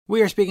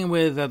We are speaking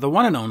with the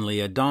one and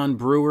only Don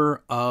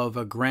Brewer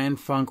of Grand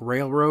Funk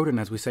Railroad, and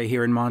as we say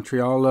here in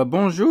Montreal,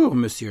 bonjour,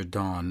 Monsieur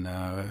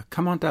Don.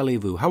 Comment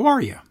allez-vous? How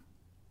are you?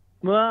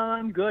 Well,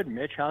 I'm good,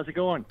 Mitch. How's it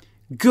going?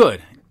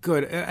 Good,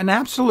 good. An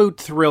absolute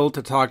thrill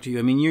to talk to you.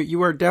 I mean,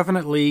 you are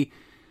definitely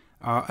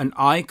an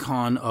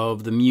icon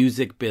of the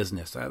music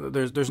business.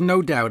 There's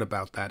no doubt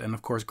about that, and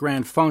of course,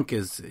 Grand Funk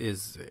is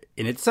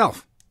in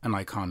itself an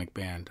iconic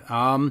band.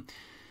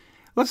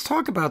 Let's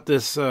talk about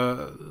this,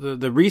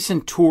 the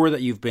recent tour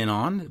that you've been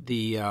on,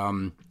 the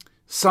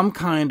Some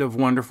Kind of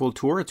Wonderful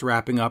tour. It's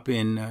wrapping up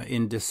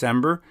in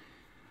December.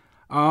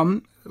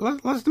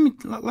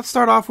 Let's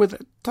start off with,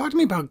 talk to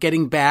me about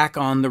getting back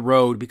on the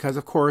road, because,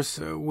 of course,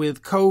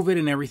 with COVID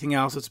and everything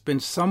else, it's been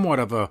somewhat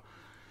of a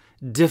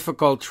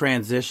difficult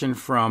transition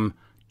from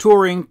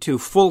touring to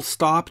full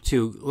stop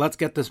to let's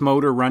get this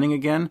motor running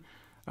again.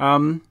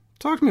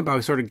 Talk to me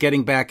about sort of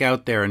getting back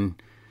out there and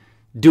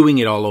doing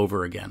it all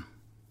over again.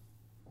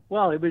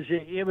 Well, it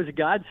was a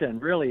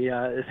godsend, really,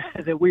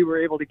 that we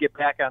were able to get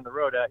back on the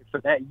road for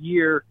that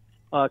year,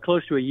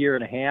 close to a year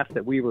and a half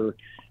that we were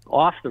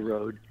off the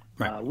road.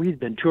 Right. We'd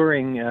been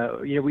touring,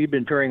 we've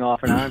been touring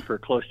off and on for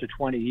close to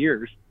 20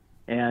 years,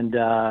 and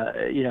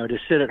to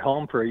sit at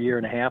home for a year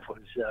and a half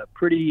was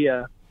pretty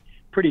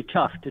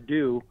tough to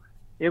do.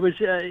 It was,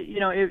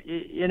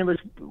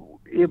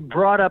 it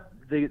brought up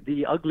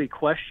the ugly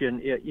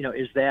question,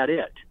 is that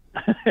it?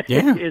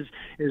 Yeah. is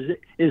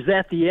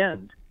that the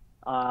end?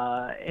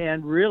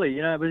 And really,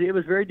 it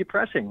was very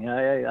depressing.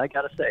 I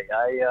got to say,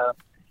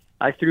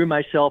 I threw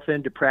myself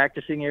into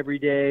practicing every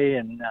day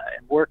and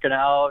working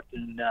out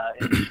and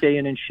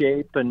staying in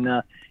shape and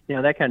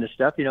that kind of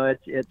stuff. At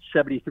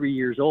 73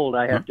 years old,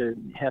 I have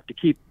to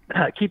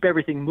keep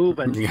everything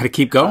moving. You got to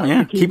keep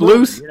going, keep moving,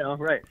 loose.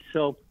 Right.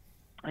 So,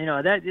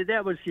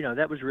 that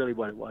was really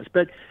what it was.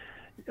 But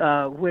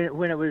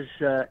when it was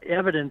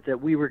evident that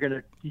we were going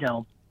to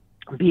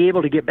be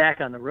able to get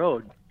back on the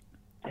road,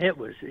 it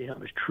was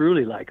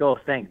truly like, oh,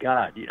 thank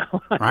God,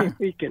 Right.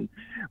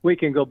 we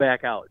can go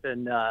back out,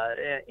 and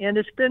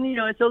it's been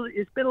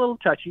it's been a little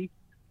touchy,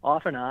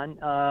 off and on.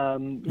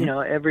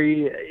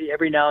 Every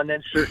now and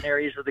then, certain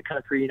areas of the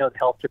country, the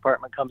health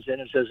department comes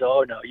in and says,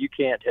 oh no, you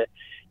can't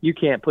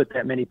put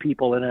that many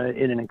people in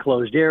an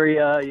enclosed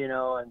area,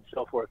 and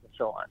so forth and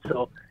so on.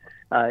 So,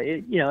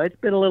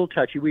 it's been a little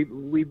touchy.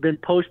 We've been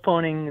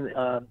postponing,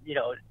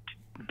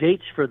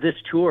 dates for this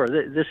tour.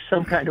 This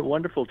Some Kind of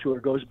Wonderful tour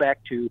goes back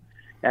to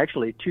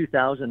actually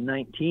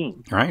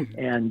 2019, right?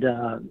 And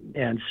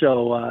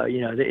so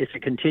it's a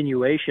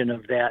continuation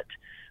of that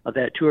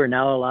tour.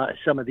 Now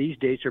some of these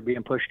dates are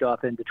being pushed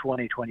off into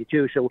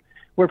 2022. So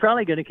we're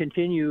probably going to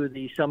continue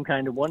the Some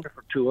Kind of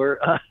Wonderful tour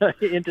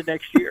into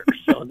next year.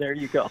 So there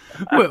you go.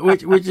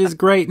 which is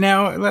great.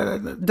 Now,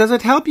 does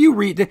it help you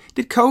did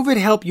COVID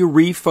help you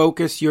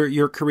refocus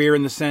your career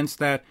in the sense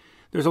that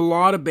there's a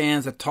lot of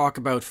bands that talk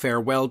about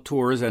farewell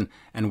tours and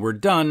we're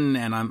done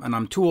and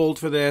I'm too old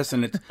for this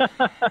and it's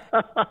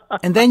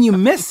and then you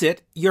miss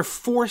it. You're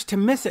forced to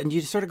miss it and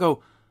you sort of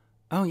go,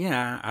 oh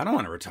yeah, I don't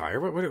want to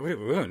retire.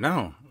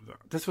 No,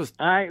 this was. It's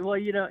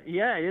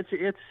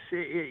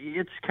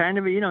kind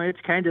of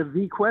it's kind of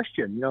the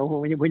question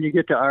when you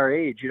get to our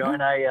age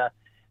and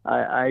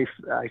I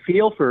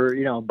feel for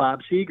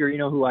Bob Seger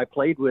who I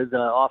played with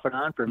off and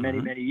on for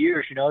many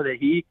years that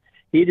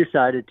he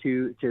decided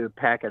to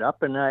pack it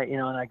up, and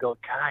I go,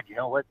 God,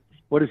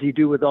 what does he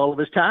do with all of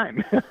his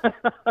time?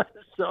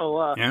 So,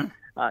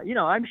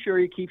 I'm sure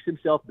he keeps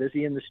himself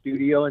busy in the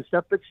studio and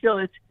stuff, but still,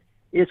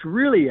 it's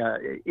really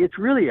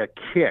a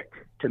kick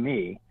to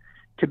me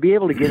to be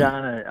able to get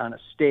on a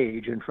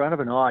stage in front of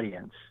an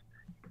audience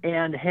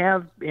and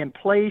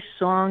play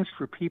songs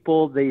for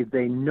people. They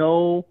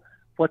know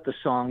what the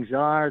songs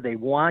are. They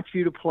want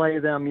you to play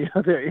them.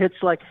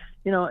 It's like,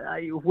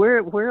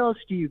 where else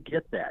do you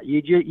get that?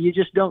 You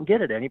just don't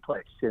get it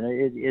anyplace.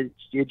 It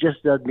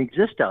just doesn't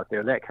exist out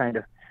there. That kind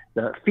of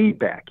the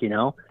feedback,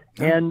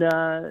 And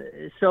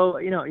so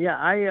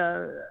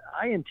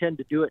I intend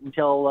to do it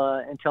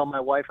until my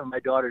wife and my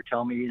daughter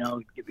tell me,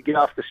 get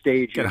off the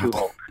stage. You're too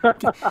old.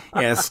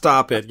 Yeah,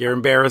 stop it. You're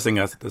embarrassing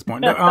us at this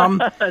point. No,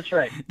 That's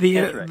right.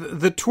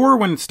 The tour,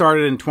 when it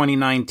started in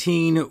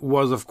 2019,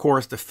 was of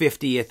course the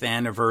 50th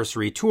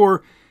anniversary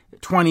tour.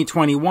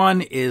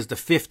 2021 is the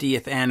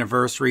 50th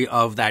anniversary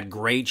of that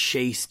great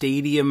Shea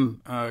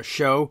Stadium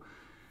show.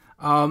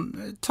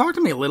 Talk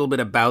to me a little bit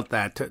about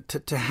that.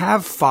 To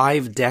have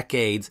 5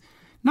 decades,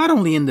 not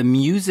only in the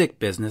music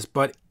business,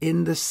 but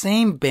in the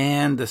same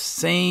band, the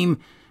same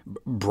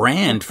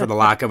brand, for the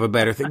lack of a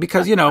better thing,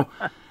 because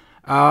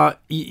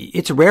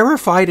it's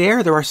rarefied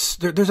air. There's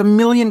a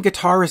million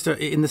guitarists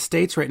in the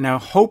States right now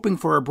hoping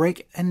for a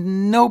break,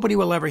 and nobody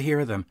will ever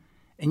hear them.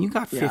 And you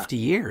got 50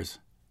 years.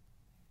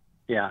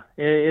 Yeah,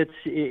 it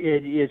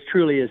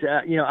truly is.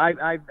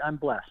 I'm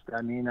blessed.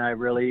 I mean, I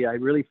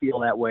really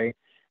feel that way.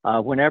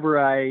 Whenever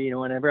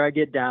I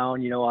get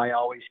down, I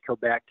always go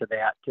back to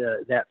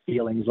that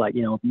feeling. Is like,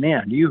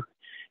 man,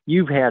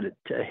 you've had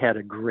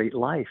a great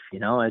life.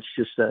 It's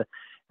just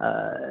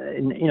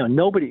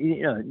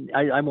nobody,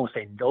 I won't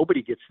say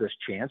nobody gets this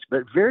chance,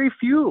 but very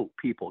few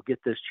people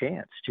get this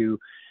chance to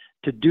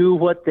do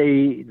what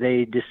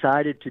they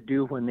decided to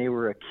do when they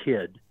were a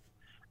kid.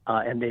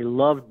 And they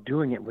loved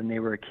doing it when they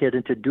were a kid,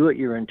 and to do it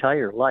your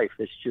entire life,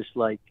 it's just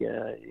like,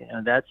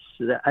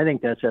 I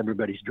think that's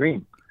everybody's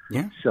dream.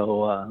 Yeah.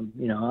 So,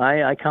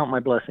 I count my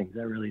blessings.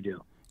 I really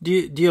do.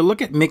 Do you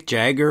look at Mick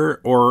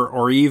Jagger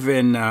or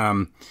even,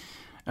 I'm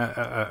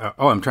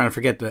trying to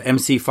forget the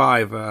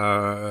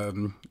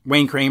MC5,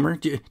 Wayne Kramer.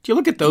 Do you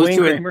look at those Wayne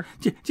two? Kramer.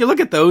 Do you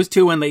look at those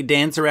two when they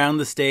dance around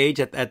the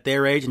stage at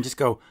their age and just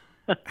go,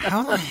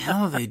 how the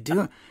hell are they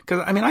doing?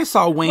 Because I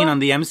saw Wayne on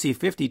the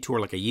MC50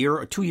 tour like a year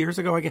or 2 years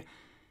ago, I guess,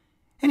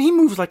 and he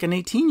moves like an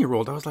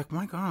 18-year-old. I was like,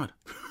 my God.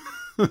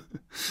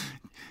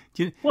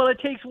 Well, it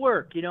takes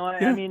work, Yeah.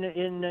 I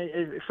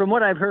mean, from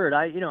what I've heard,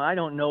 I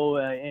don't know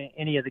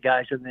any of the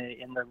guys in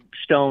the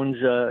Stones,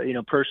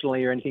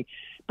 personally or anything,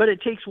 but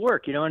it takes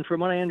work, and from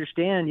what I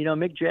understand,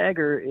 Mick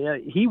Jagger,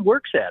 he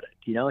works at it,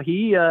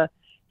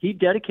 he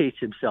dedicates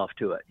himself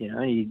to it,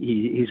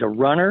 he's a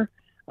runner.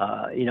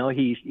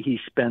 He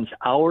spends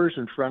hours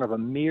in front of a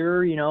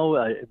mirror,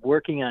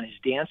 working on his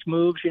dance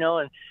moves,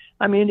 and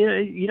I mean,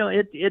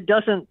 it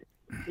doesn't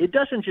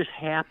just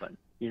happen,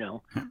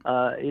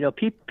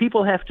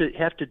 people have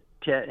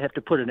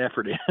to put an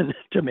effort in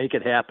to make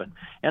it happen.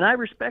 And I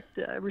respect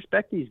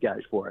these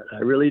guys for it. I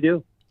really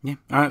do.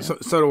 Yeah. So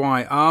do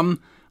I.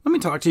 Let me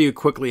talk to you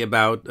quickly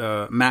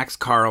about Max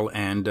Carl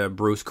and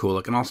Bruce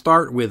Kulick, and I'll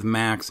start with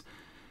Max.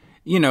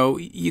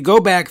 You go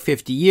back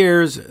 50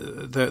 years,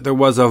 there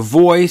was a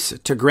voice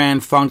to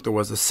Grand Funk, there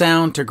was a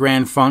sound to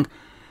Grand Funk.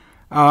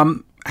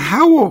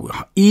 How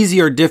easy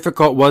or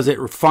difficult was it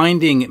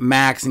finding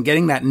Max and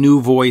getting that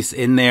new voice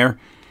in there?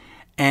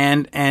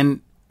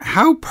 And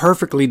how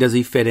perfectly does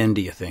he fit in,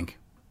 do you think?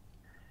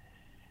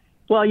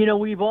 Well,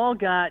 we've all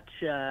got,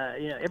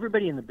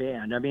 everybody in the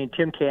band. I mean,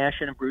 Tim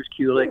Cashin and Bruce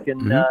Kulick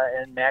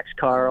and Max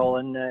Carl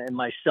and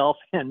myself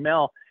and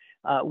Mel.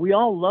 We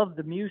all love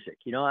the music,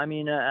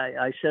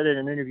 I said in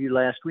an interview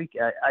last week,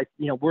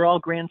 we're all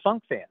Grand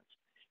Funk fans,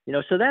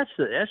 so that's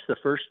the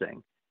first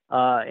thing.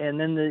 And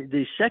then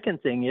the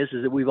second thing is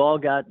that we've all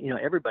got,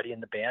 everybody in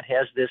the band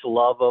has this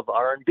love of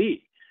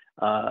R&B.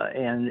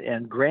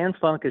 And Grand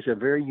Funk is a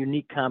very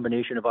unique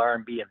combination of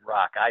R&B and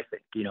rock, I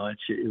think.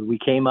 We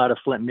came out of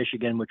Flint,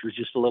 Michigan, which was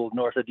just a little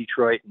north of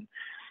Detroit, and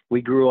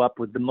we grew up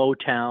with the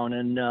Motown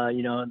and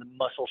the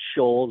Muscle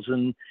Shoals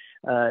and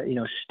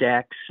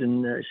Stax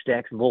and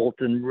Stax Volt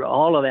and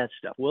all of that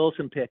stuff.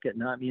 Wilson Pickett,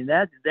 and I mean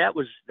that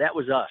was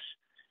us.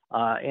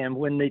 And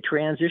when the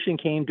transition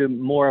came to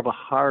more of a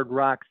hard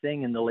rock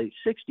thing in the late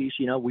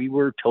 '60s, we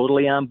were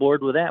totally on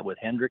board with that, with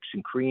Hendrix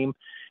and Cream,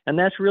 and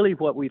that's really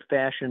what we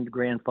fashioned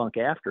Grand Funk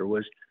after,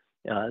 was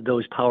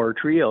those power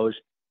trios.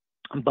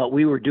 But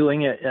we were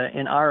doing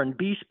an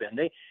R&B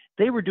spin.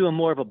 They were doing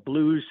more of a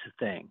blues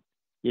thing,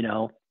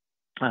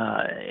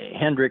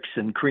 Hendrix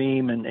and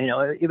Cream, and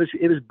it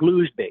was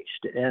blues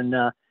based, and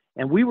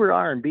we were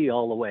R&B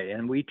all the way,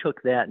 and we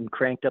took that and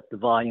cranked up the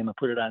volume and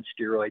put it on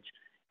steroids,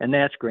 and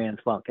that's Grand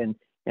Funk. And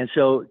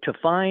so to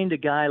find a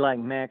guy like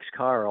Max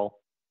Carl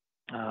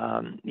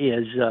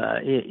is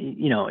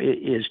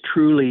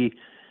truly.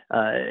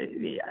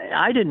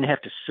 I didn't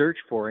have to search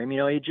for him,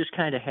 it just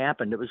kind of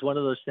happened. It was one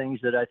of those things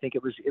that I think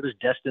it was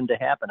destined to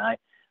happen. I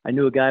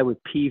knew a guy with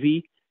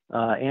Peavey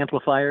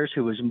amplifiers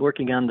who was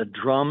working on the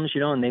drums,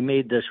 and they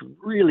made this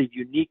really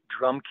unique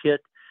drum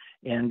kit.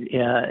 And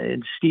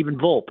Stephen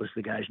Volp was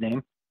the guy's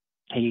name.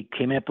 He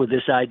came up with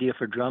this idea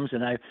for drums,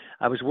 and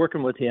I was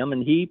working with him,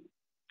 and he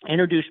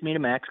introduced me to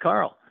Max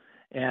Carl.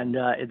 And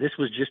this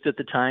was just at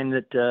the time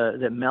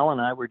that Mel and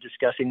I were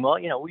discussing. Well,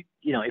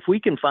 if we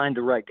can find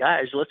the right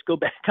guys, let's go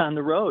back on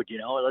the road.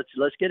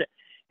 Let's get it.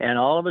 And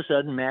all of a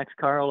sudden, Max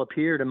Carl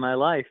appeared in my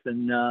life,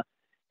 and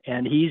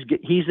he's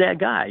that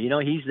guy.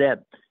 He's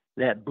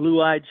that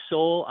blue-eyed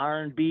soul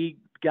R&B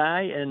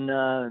guy, and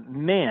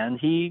man,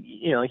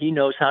 he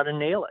knows how to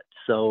nail it.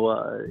 So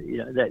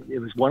that it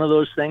was one of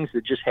those things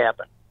that just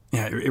happened.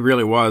 Yeah, it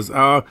really was.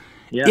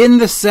 Yeah. In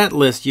the set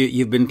list,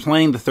 you've been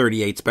playing the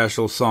 38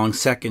 Special song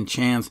 "Second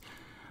Chance."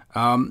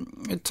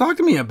 Talk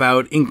to me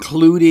about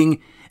including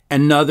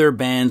another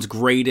band's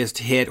greatest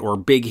hit or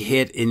big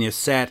hit in your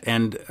set,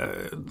 and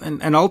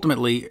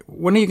ultimately,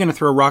 when are you going to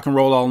throw Rock and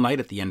Roll All Night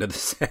at the end of the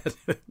set?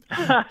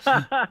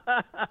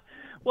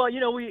 Well,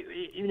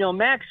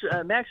 Max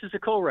is a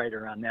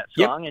co-writer on that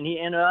song, Yep.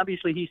 and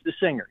obviously he's the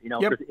singer,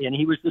 Yep. and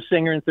he was the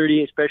singer in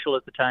 38 Special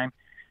at the time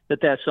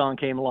that song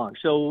came along.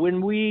 So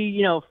when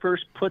we,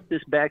 first put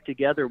this back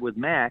together with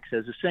Max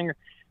as a singer,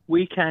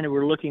 we kind of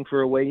were looking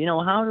for a way,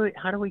 how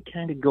do we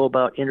kind of go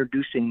about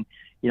introducing,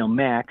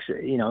 Max,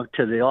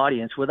 to the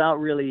audience without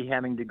really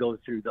having to go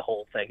through the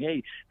whole thing.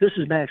 Hey, this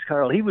is Max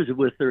Carl. He was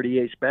with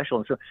 38 Special.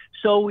 And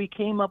so we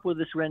came up with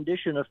this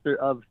rendition of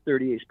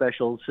 38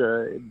 Special's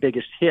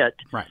biggest hit,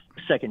 Right.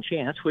 Second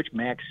Chance, which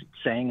Max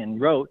sang and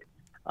wrote.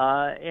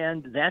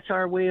 And that's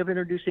our way of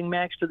introducing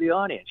Max to the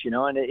audience,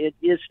 and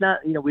it's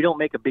not, we don't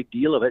make a big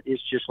deal of it.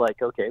 It's just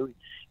like, okay,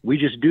 we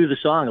just do the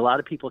song. A lot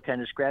of people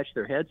kind of scratch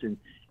their heads and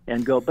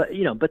and go, but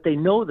they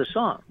know the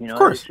song, Of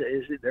course.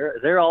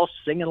 They're all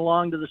singing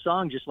along to the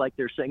song, just like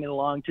they're singing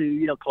along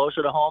to,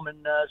 Closer to Home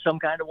and Some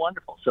Kind of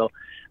Wonderful. So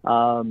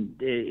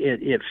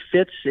it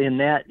fits in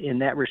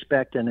that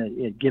respect, and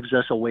it gives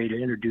us a way to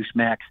introduce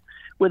Max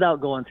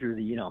without going through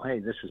the, hey,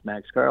 this is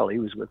Max Carl. He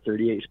was with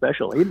 38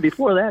 Special. Even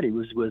before that, he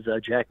was with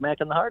Jack Mack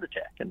and the Heart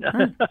Attack.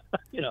 And,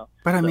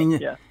 But I mean,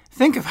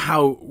 think of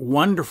how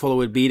wonderful it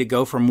would be to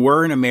go from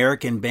We're an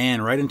American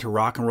Band right into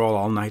Rock and Roll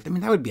All Night. I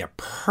mean, that would be a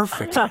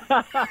perfect,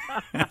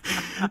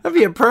 that'd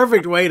be a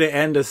perfect way to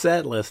end a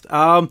set list.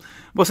 Well,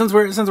 since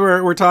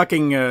we're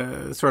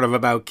talking sort of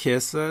about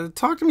Kiss,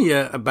 talk to me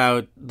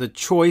about the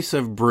choice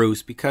of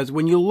Bruce, because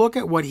when you look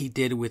at what he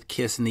did with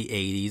Kiss in the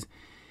 80s,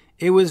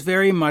 it was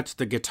very much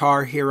the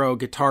guitar hero,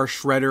 guitar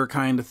shredder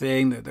kind of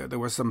thing. There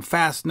were some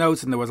fast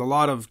notes, and there was a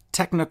lot of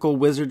technical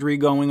wizardry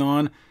going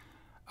on,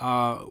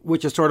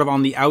 which is sort of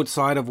on the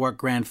outside of what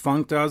Grand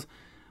Funk does.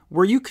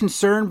 Were you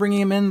concerned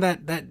bringing him in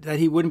that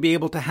he wouldn't be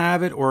able to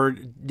have it, or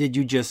did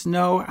you just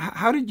know?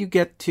 How did you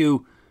get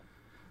to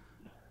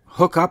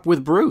hook up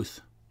with Bruce?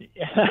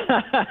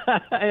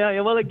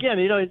 Well, again,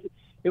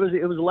 it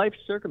was life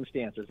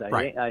circumstances.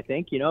 I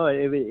think,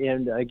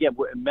 and again,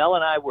 Mel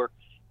and I were,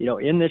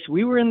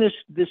 we were in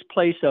this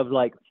place of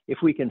like, if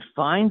we can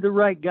find the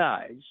right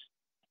guys,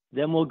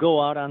 then we'll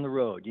go out on the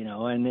road,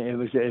 and it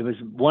was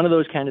one of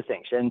those kind of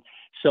things. And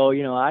so,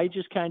 I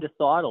just kind of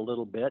thought a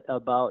little bit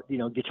about,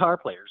 guitar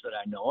players that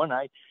I know,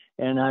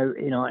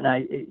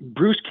 and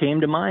Bruce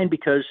came to mind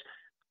because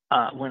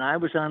when I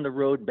was on the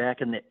road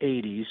back in the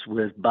 80s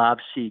with Bob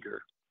Seger,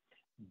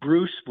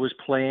 Bruce was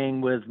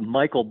playing with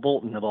Michael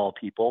Bolton, of all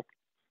people,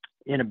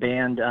 in a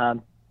band,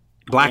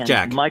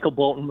 Blackjack. Michael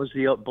Bolton was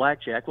the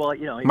Blackjack. Well,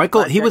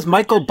 he was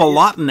Michael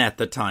Bolotin at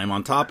the time.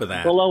 On top of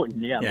that,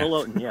 Bolotin,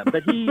 yeah.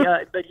 But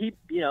he,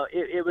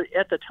 it was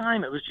at the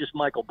time it was just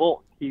Michael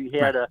Bolton. He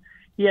had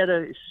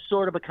a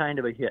sort of a kind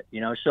of a hit,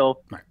 So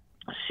right.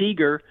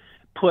 Seeger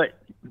put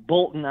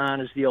Bolton on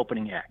as the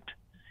opening act,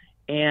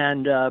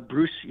 and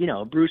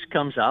Bruce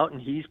comes out and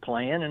he's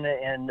playing,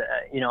 and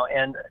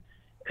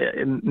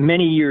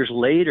many years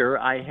later,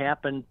 I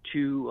happened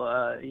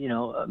to,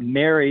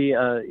 marry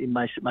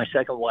my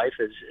second wife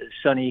is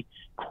Sonny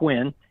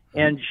Quinn,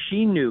 and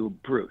she knew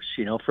Bruce,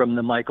 from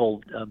the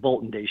Michael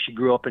Bolton days. She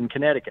grew up in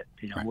Connecticut,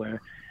 right.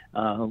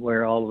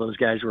 where all of those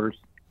guys were,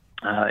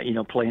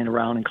 playing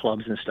around in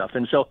clubs and stuff.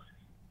 And so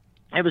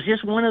it was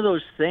just one of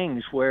those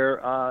things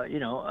where,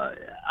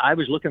 I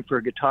was looking for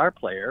a guitar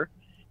player,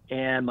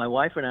 and my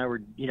wife and I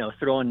were,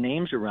 throwing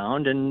names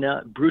around,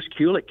 and Bruce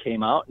Kulick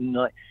came out,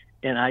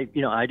 and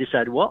I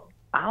decided, well,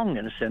 I'm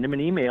going to send him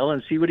an email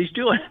and see what he's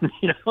doing,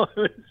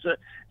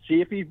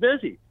 see if he's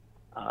busy,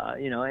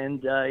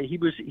 and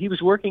he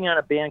was working on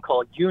a band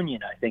called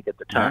Union, I think, at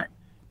the time. Yeah.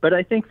 But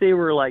I think they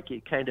were like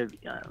kind of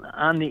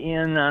on the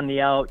in, on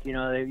the out.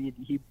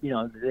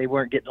 They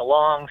weren't getting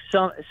along.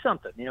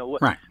 Something,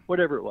 right.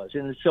 Whatever it was.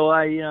 And so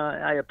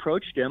I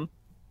approached him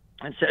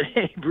and said,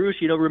 "Hey, Bruce,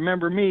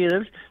 remember me?"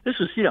 This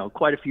was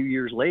quite a few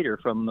years later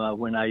from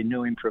when I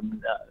knew him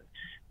from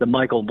the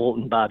Michael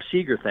Bolton, Bob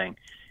Seger thing.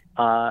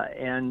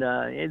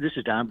 Hey, this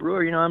is Don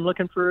Brewer. I'm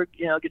looking for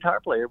a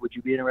guitar player. Would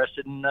you be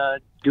interested in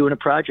doing a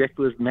project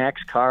with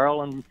Max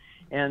Carl and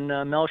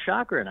Mel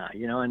Shocker and I?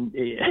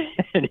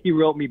 And he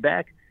wrote me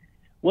back,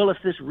 well, if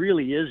this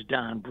really is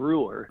Don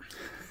Brewer,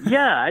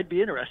 yeah, I'd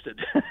be interested.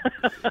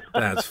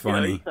 That's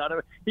funny.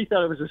 He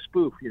thought it was a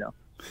spoof.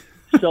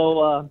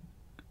 So.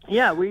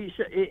 Yeah, Bruce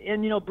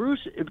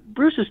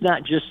is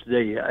not just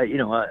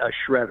a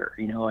shredder,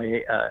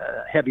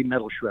 a heavy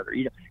metal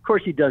shredder. Of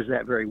course, he does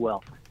that very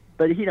well,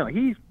 but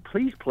he's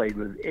played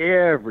with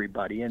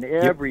everybody and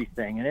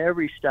everything and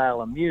every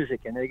style of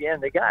music. And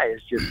again, the guy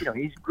is just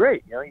he's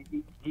great.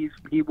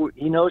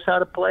 He knows how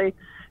to play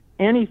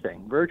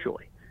anything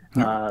virtually.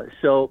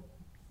 So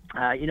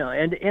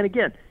and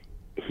again,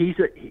 he's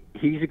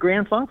a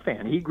Grand Funk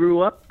fan. He grew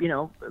up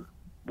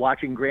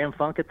watching Grand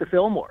Funk at the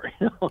Fillmore.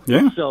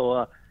 Yeah.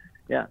 So.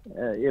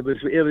 It was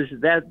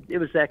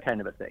that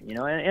kind of a thing,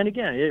 and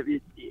again,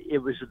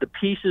 it was the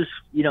pieces,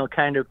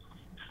 kind of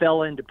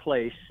fell into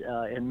place,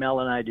 and Mel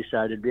and I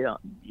decided,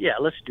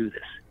 let's do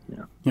this.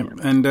 Yeah.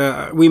 And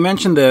we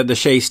mentioned the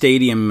Shea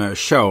Stadium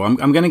show. I'm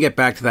going to get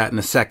back to that in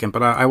a second,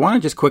 but I want to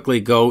just quickly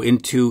go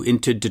into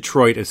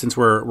Detroit, since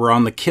we're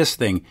on the Kiss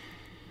thing.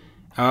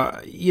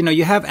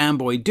 You have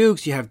Amboy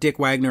Dukes, you have Dick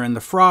Wagner and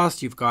the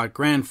Frost, you've got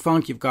Grand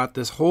Funk, you've got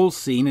this whole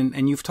scene,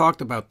 and you've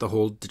talked about the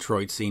whole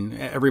Detroit scene.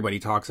 Everybody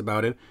talks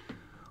about it.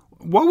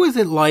 What was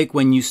it like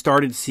when you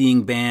started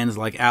seeing bands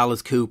like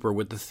Alice Cooper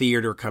with the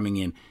theater coming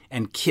in,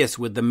 and Kiss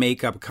with the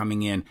makeup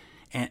coming in,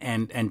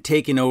 and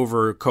taking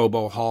over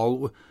Cobo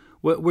Hall?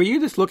 Were you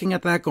just looking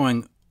at that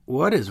going,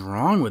 what is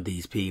wrong with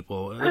these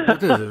people?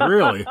 This is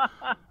really,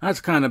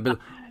 that's kind of...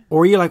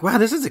 Or you're like, wow,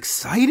 this is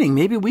exciting.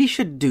 Maybe we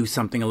should do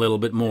something a little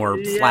bit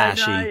more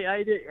flashy.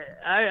 No,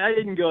 I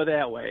didn't go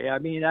that way. I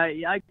mean,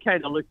 I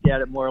kind of looked at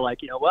it more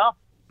like,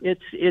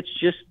 it's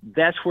just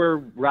that's where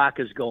rock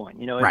is going.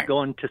 You know, it's Right.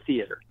 going to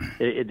theater.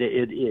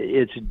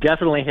 It's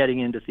definitely heading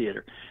into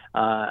theater.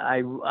 I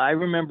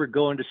remember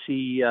going to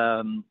see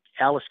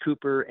Alice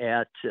Cooper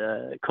at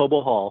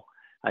Cobo Hall,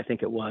 I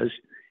think it was,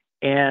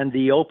 and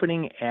the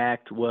opening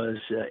act was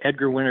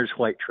Edgar Winter's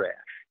White Trash.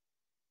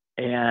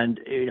 And,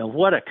 you know,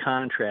 what a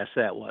contrast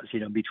that was, you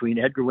know, between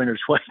Edgar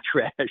Winter's White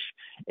Trash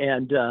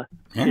and, you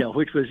know,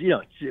 which was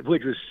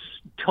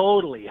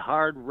totally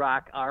hard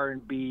rock,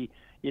 R&B,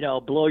 you know,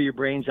 blow your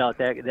brains out,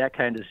 that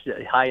kind of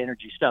high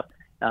energy stuff,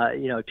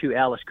 you know, to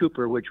Alice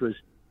Cooper, which was,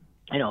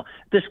 you know,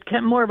 this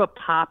kind of more of a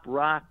pop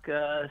rock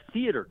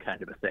theater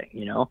kind of a thing,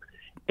 you know.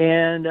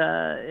 And,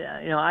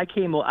 you know, I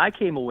came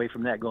away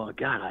from that going,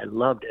 God, I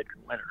loved Edgar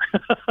Winter.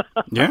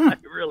 Yeah. I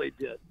really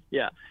did.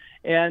 Yeah.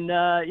 And,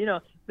 you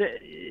know,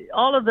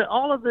 all of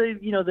the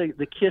you know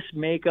the Kiss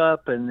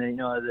makeup and you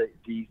know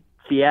the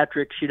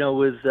theatrics, you know,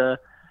 with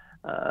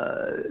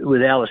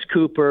Alice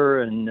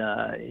Cooper and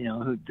you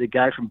know the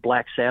guy from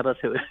Black Sabbath,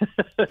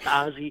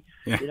 Ozzy,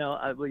 Yeah. you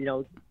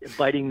know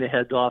biting the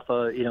head off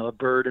a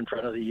bird in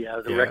front of the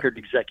record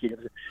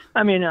executives.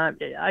 I mean,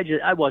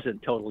 I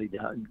wasn't totally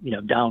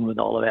down with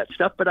all of that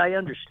stuff, but I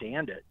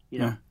understand it. You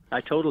know, I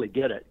totally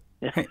get it.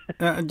 Hey,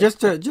 on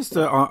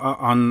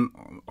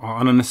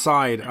an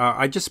aside,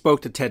 I just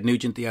spoke to Ted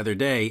Nugent the other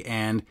day,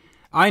 and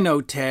I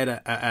know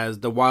Ted as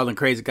the wild and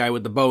crazy guy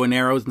with the bow and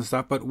arrows and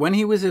stuff, but when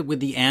he was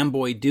with the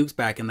Amboy Dukes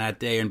back in that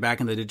day and back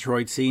in the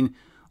Detroit scene,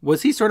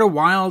 was he sort of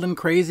wild and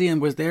crazy,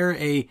 and was there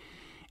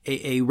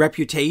a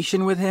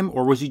reputation with him,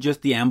 or was he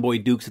just the Amboy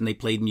Dukes and they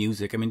played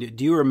music? I mean,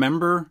 do you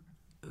remember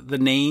the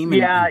name?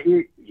 Yeah.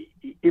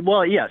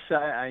 Well, yes,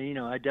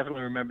 I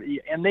definitely remember,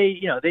 and they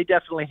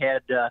definitely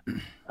had a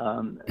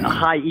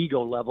high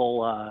ego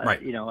level, right.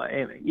 You know,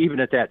 even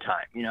at that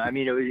time, you know, I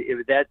mean,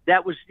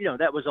 that was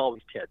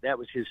always Ted, that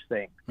was his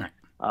thing. Right.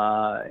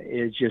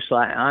 It's just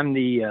like I'm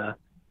the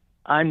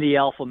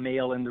alpha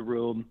male in the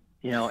room,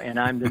 you know, and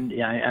I'm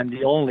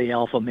the only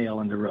alpha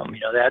male in the room,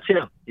 you know, that's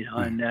him, you know,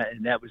 and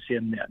that was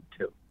him then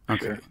too.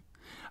 Okay. Sure.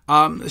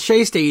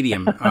 Shea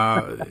Stadium.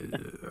 By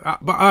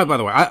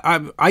the way,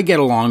 I get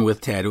along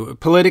with Ted.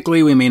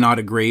 Politically, we may not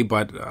agree,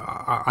 but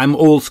I'm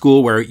old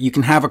school, where you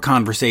can have a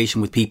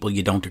conversation with people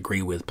you don't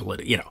agree with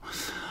politically. You know.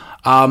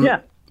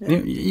 Yeah.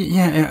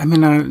 Yeah. I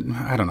mean,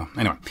 I don't know.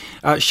 Anyway,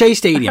 Shea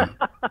Stadium.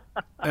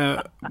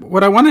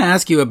 What I want to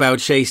ask you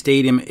about Shea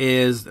Stadium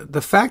is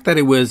the fact that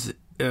it was.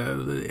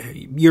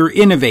 You're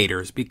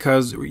innovators,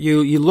 because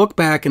you look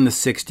back in the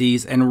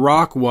 60s and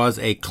rock was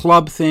a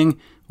club thing,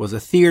 was a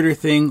theater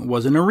thing,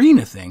 was an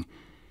arena thing.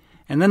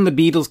 And then the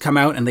Beatles come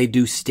out and they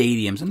do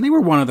stadiums, and they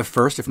were one of the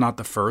first, if not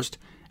the first.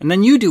 And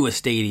then you do a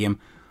stadium.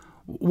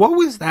 What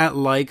was that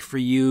like for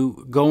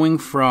you, going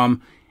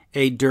from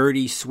a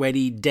dirty,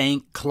 sweaty,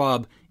 dank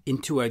club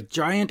into a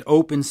giant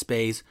open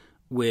space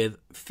with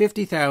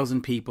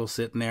 50,000 people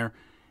sitting there?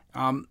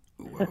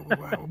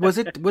 Was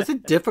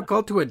it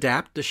difficult to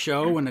adapt the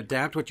show and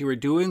adapt what you were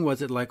doing?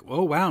 Was it like,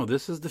 oh wow,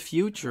 this is the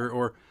future?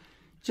 Or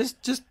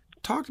just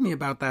talk to me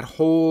about that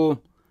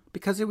whole,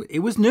 because it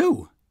was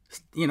new.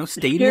 You know,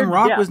 stadium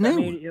rock was new. I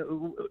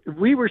mean,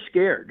 we were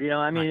scared. You know,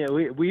 I mean,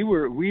 right. we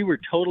were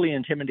totally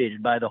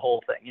intimidated by the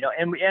whole thing. You know,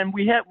 and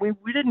we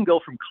didn't go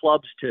from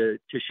clubs to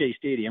Shea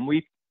Stadium.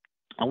 We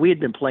had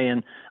been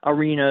playing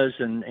arenas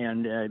and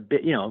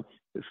you know,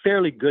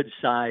 fairly good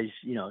size,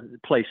 you know,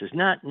 places,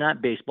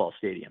 not baseball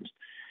stadiums,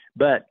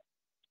 but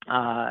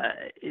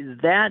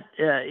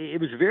it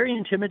was very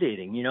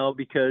intimidating, you know,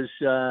 because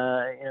you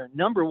know,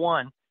 number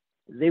one,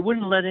 they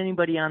wouldn't let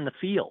anybody on the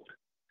field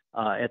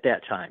at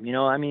that time. You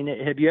know, I mean,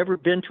 have you ever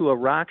been to a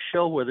rock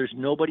show where there's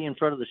nobody in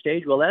front of the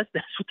stage? Well, that's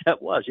what that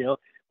was. You know,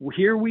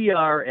 here we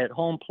are at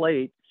home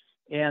plate,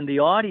 and the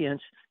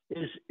audience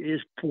is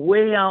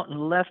way out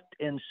in left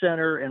and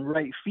center and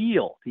right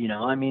field. You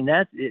know, I mean,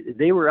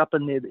 they were up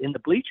in the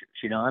bleachers.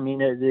 You know, I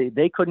mean,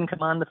 they couldn't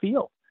come on the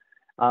field,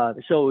 so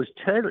it was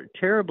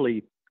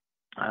terribly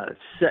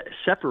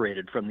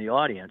separated from the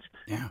audience,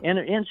 yeah.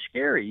 and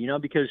scary. You know,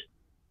 because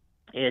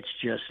it's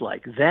just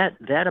like that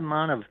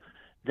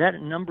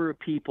number of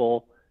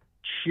people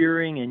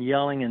cheering and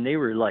yelling, and they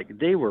were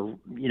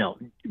you know,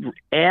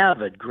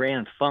 avid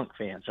Grand Funk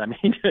fans. I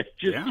mean,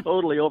 just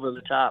totally over the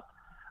top.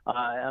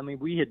 I mean,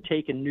 we had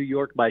taken New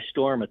York by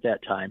storm at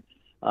that time,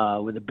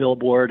 with a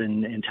billboard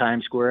and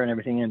Times Square and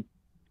everything. And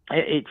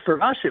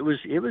for us, it was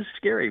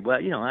scary.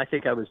 Well, you know, I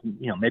think I was,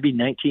 you know, maybe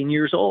 19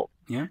 years old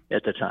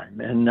at the time.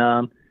 And,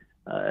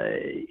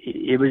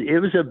 it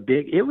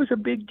was a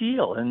big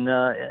deal. And,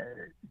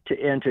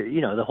 to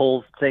you know, the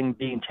whole thing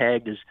being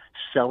tagged as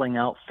selling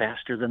out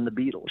faster than the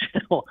Beatles.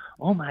 You know,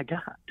 oh my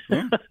God,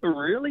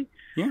 really?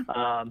 Yeah.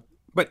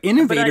 But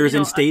innovators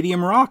in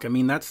stadium rock. I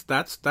mean, that's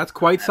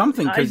quite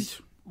something.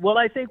 Well,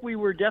 I think we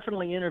were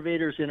definitely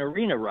innovators in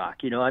arena rock.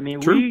 You know, I mean,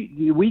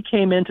 True. we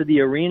came into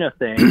the arena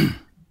thing,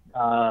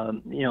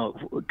 you know,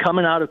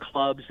 coming out of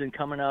clubs and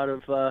coming out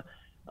of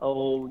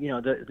you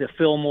know, the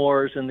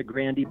Fillmores and the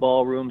Grandie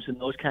ballrooms and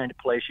those kind of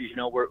places. You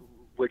know,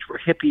 which were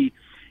hippie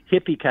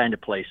kind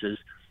of places.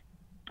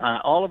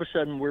 all of a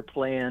sudden we're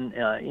playing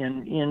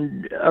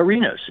in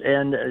arenas,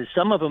 and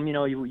some of them,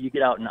 you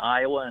get out in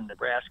Iowa and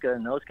Nebraska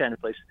and those kind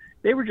of places.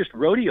 They were just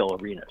rodeo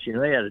arenas.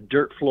 They had a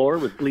dirt floor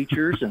with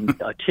bleachers and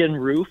a tin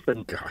roof,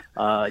 and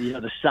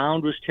the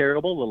sound was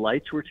terrible, the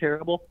lights were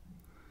terrible,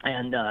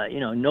 and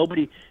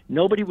nobody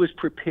was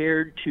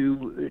prepared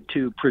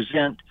to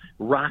present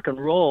rock and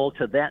roll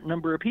to that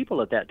number of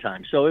people at that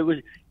time. So it was,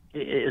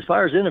 as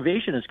far as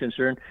innovation is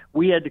concerned,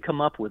 we had to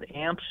come up with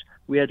amps.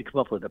 We had to come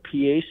up with a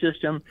PA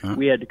system.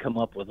 We had to come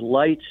up with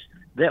lights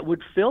that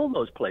would fill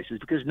those places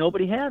because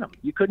nobody had them.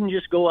 You couldn't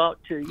just go out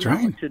to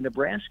to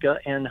Nebraska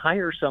and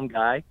hire some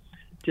guy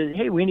to,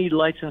 hey, we need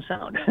lights and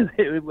sound.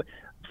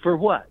 For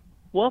what?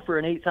 Well, for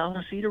an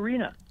 8,000-seat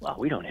arena. Well,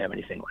 we don't have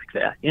anything like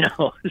that,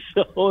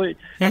 So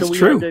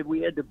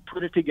we had to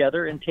put it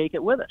together and take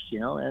it with us,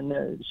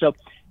 And so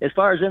as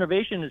far as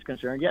innovation is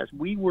concerned, yes,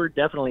 we were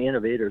definitely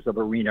innovators of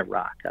arena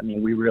rock. I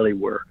mean, we really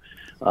were.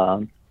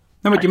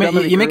 No, but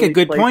you make a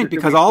good point,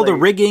 because all the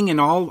rigging and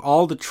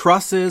all the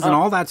trusses and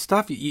all that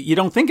stuff, you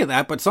don't think of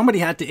that, but somebody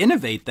had to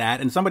innovate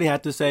that, and somebody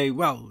had to say,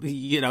 well,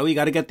 you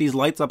got to get these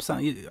lights up.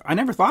 I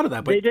never thought of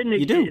that, but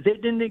you do. They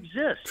didn't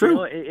exist.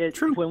 True.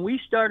 True. When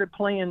we started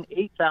playing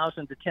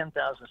 8,000 to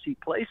 10,000 seat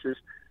places,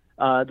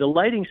 the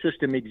lighting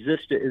system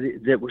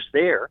existed that was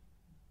there.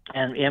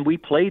 And we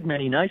played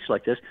many nights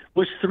like this,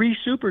 was 3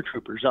 Super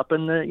Troopers up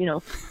in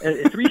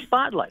the, 3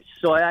 spotlights.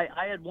 So I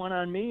had one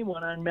on me,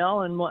 one on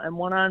Mel, and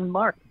one on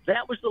Mark.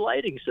 That was the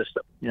lighting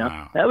system.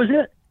 Wow. That was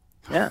it.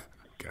 Yeah.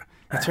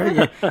 That's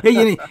right.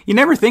 Yeah. You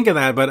never think of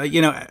that, but,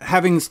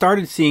 having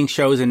started seeing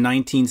shows in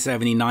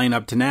 1979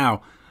 up to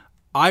now,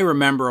 I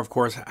remember, of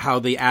course, how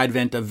the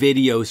advent of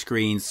video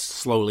screens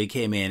slowly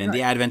came in, and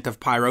the advent of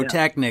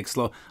pyrotechnics.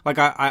 Yeah. Like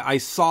I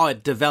saw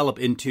it develop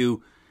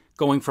into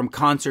going from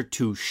concert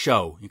to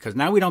show, because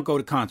now we don't go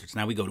to concerts,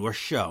 now we go to a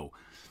show.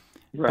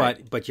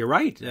 Right. But you're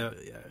right.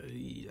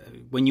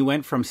 When you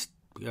went from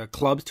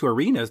clubs to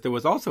arenas, there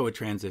was also a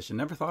transition.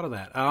 Never thought of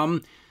that.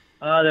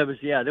 There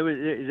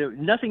was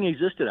nothing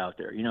existed out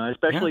there,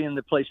 especially in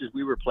the places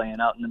we were playing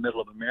out in the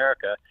middle of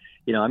America.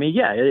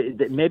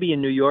 Maybe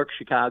in New York,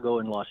 Chicago,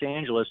 and Los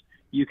Angeles,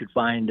 you could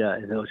find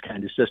those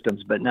kind of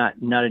systems, but not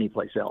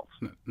anyplace else.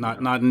 Not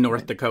in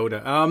North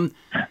Dakota.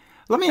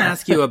 Let me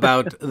ask you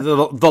about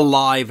the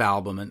live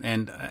album,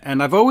 and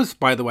I've always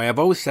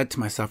said to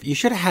myself, you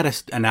should have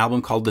had an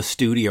album called the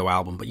studio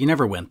album, but you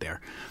never went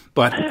there,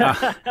 but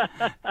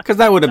because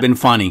that would have been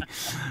funny.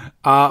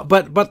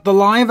 But the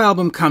live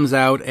album comes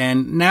out,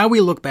 and now we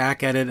look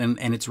back at it,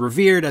 and it's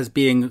revered as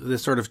being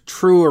this sort of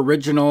true,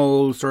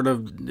 original, sort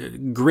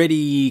of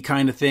gritty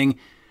kind of thing.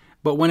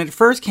 But when it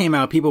first came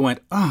out, people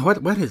went, "Oh,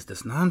 what is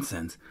this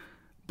nonsense?"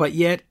 But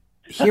yet,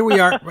 here we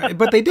are,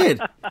 but they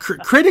did.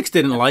 Critics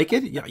didn't like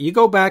it. You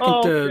go back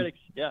into, critics,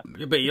 yeah.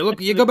 But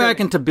you go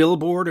back into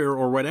Billboard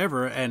or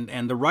whatever,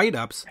 and the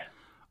write-ups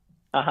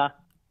are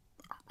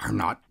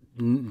not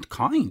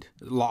kind.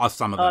 Lost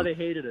some of them. Oh, they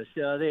hated us.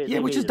 They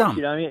which is hated dumb.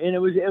 Us, and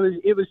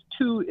it was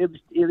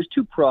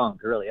too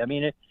pronged, really. I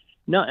mean,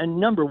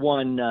 number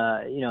one,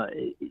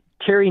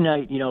 Terry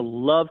Knight,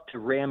 loved to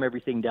ram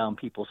everything down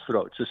people's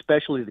throats,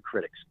 especially the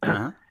critics,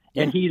 and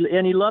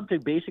he loved to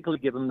basically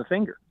give them the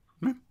finger.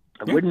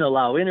 I wouldn't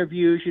allow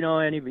interviews,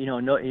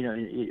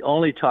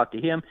 only talk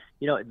to him,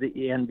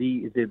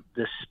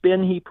 the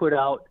spin he put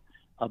out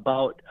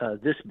about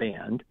this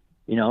band,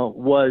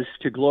 was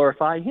to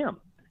glorify him.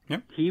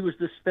 Yep. He was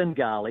the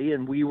Svengali,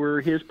 and we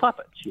were his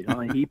puppets,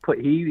 and he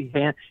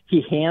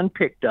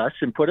handpicked us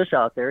and put us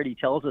out there, and he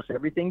tells us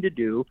everything to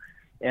do.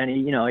 And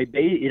he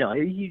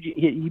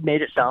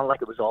made it sound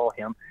like it was all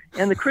him,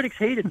 and the critics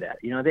hated that,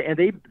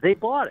 they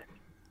bought it.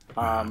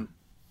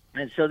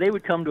 And so they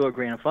would come to a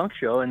Grand Funk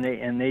show, and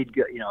they'd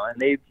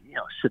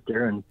sit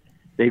there and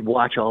they'd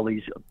watch all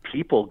these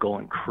people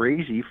going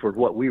crazy for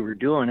what we were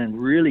doing and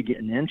really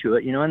getting into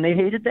it, and they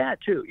hated that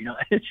too.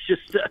 It's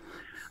just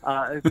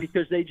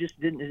because they just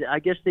didn't. I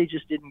guess they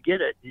just didn't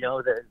get it.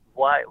 That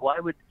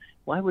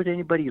why would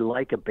anybody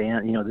like a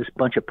band? This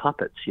bunch of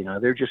puppets.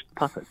 They're just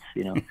puppets.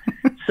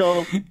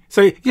 So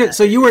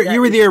you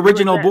were the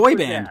original boy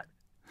band.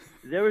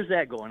 There was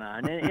that going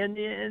on, and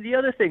the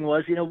other thing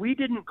was, we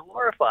didn't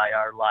glorify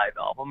our live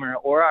album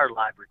or our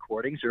live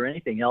recordings or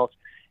anything else.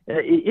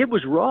 It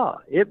was raw.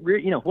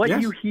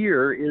 You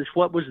hear is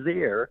what was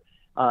there,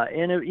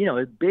 and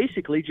it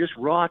basically just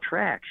raw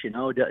tracks,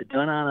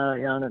 done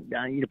on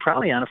a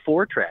probably on a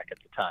 4-track at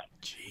the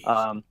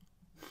time.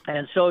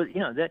 And so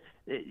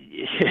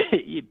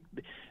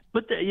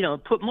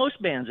put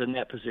most bands in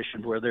that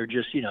position where they're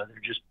just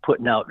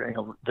putting out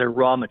their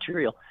raw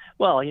material.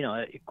 Well,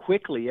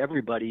 quickly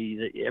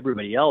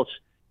everybody else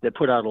that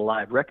put out a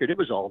live record, it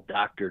was all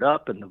doctored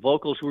up, and the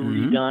vocals were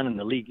redone, and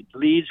the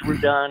leads were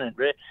done, and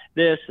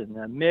this and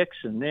the mix,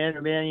 and then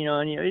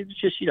it's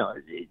just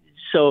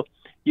so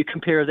you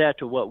compare that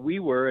to what we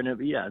were, and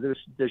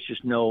there's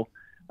just no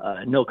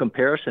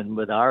comparison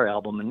with our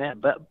album and that,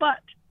 but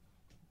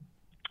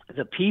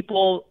the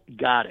people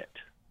got it.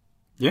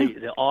 Yeah.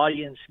 The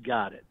audience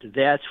got it.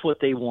 That's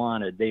what they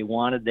wanted. They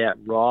wanted that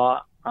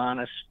raw,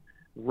 honest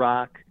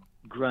rock,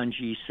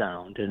 grungy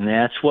sound, and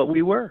that's what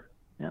we were.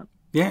 Yeah.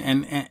 Yeah,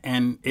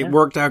 and it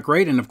worked out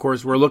great. And of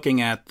course, we're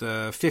looking at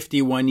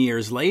 51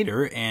 years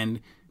later,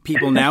 and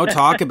people now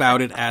talk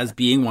about it as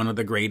being one of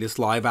the greatest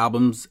live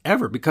albums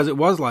ever because it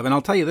was live. And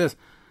I'll tell you this: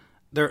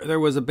 there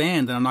was a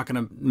band, and I'm not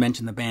going to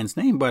mention the band's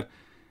name, but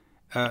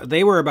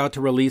they were about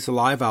to release a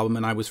live album,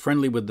 and I was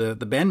friendly with the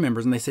band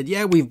members, and they said,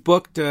 "Yeah, we've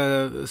booked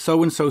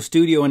so and so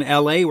studio in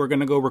L.A. We're going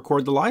to go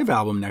record the live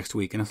album next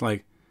week." And it's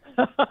like,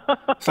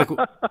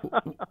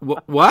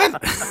 what?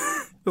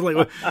 It's like,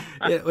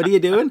 what are you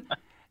doing?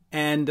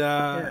 And,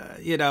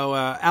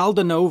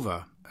 Aldo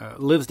Nova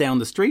lives down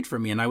the street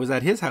from me, and I was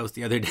at his house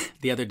the other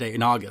day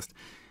in August.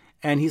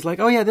 And he's like,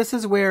 oh, yeah, this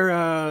is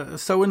where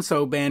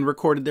so-and-so band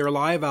recorded their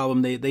live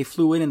album. They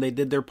flew in and they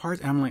did their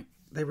parts. And I'm like,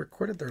 they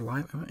recorded their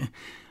live?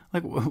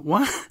 Like,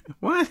 what?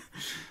 What?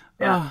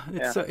 Yeah,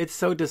 it's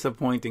so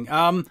disappointing.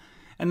 And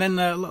then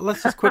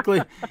let's just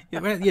quickly,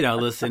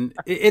 listen,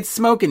 it's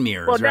smoke and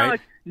mirrors, right?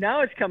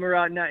 Now it's come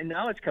around.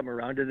 Now it's come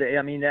around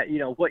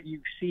to what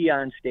you see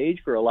on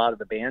stage for a lot of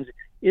the bands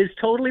is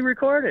totally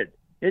recorded.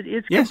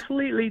 It's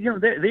completely,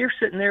 they're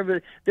sitting there,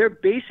 but they're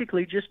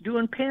basically just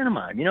doing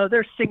pantomime.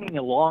 They're singing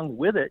along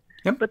with it,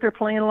 but they're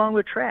playing along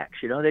with tracks.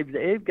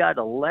 They've got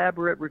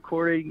elaborate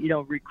recorded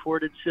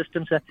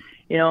systems,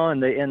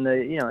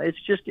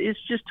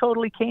 it's just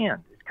totally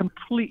canned.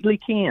 Completely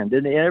canned,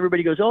 and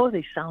everybody goes, "Oh,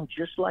 they sound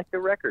just like the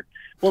record."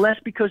 Well, that's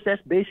because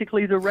that's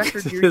basically the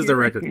record. This is the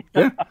record.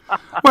 Yeah.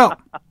 Well,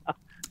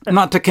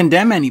 not to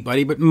condemn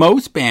anybody, but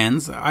most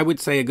bands, I would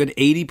say, a good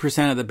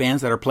 80% of the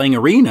bands that are playing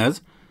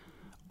arenas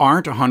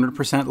aren't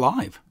 100%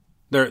 live.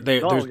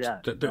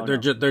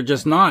 They're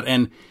just not.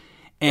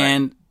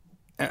 And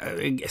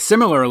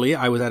similarly,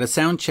 I was at a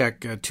sound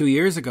check 2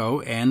 years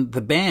ago, and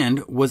the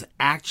band was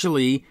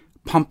actually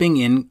pumping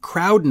in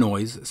crowd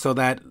noise so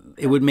that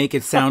it would make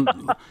it sound.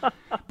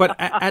 But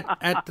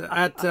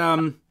at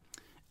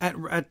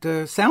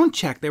sound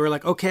check, they were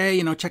like,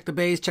 okay, check the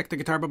bass, check the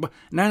guitar, blah, blah.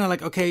 And then they're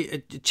like,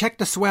 okay, check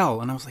the swell.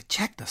 And I was like,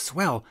 check the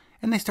swell.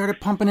 And they started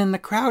pumping in the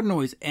crowd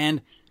noise.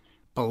 And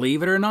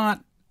believe it or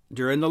not,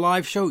 during the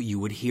live show, you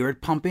would hear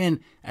it pump in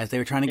as they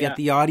were trying to get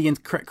the audience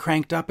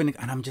cranked up. And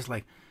I'm just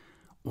like,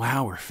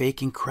 wow, we're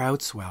faking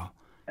crowd swell.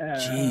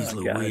 Jeez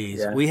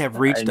Louise, we have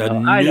reached a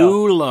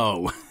new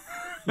low.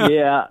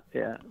 yeah,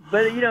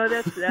 but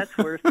that's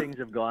where things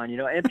have gone.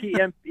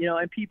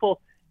 And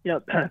people,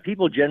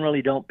 people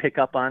generally don't pick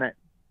up on it.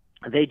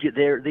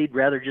 They'd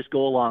rather just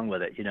go along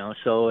with it.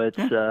 So it's.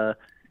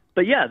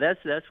 But yeah,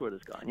 that's where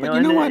it's gone. But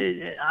you know what?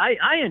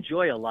 I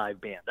enjoy a live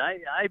band.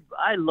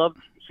 I love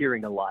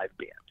hearing a live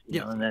band.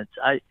 And that's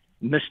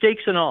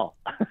mistakes and all.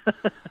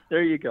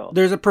 There you go.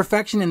 There's a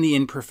perfection in the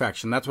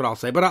imperfection. That's what I'll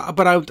say. But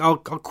I'll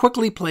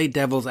quickly play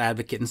devil's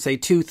advocate and say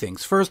two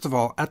things. First of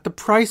all, at the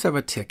price of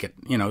a ticket,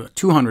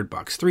 $200,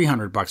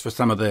 $300 for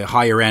some of the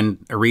higher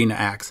end arena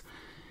acts.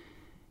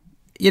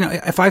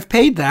 If I've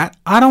paid that,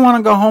 I don't want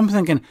to go home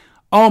thinking,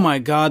 oh my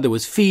God, there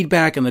was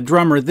feedback and the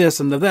drummer this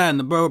and the that and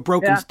the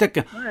broken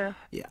stick. Oh,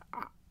 yeah.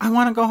 I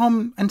want to go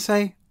home and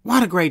say,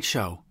 what a great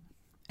show.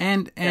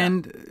 And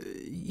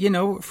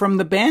from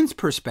the band's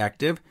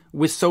perspective,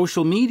 with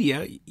social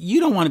media, you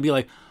don't want to be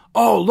like,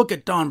 oh, look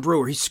at Don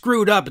Brewer, he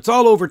screwed up, it's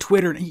all over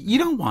Twitter. You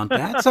don't want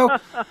that.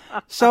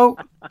 So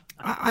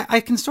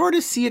I can sort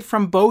of see it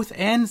from both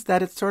ends,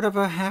 that it's sort of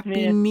a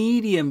happy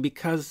medium,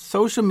 because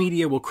social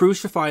media will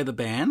crucify the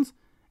bands,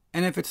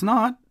 and if it's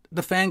not,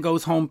 the fan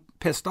goes home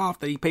pissed off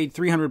that he paid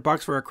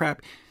 $300 for a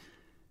crap.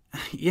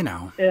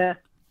 Well,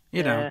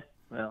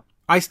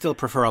 I still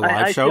prefer a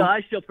live show.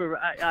 I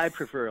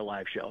prefer a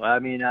live show. I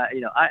mean,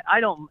 I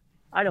don't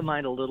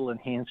mind a little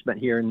enhancement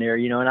here and there,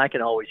 and I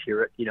can always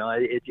hear it,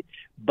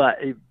 but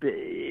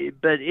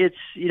it's,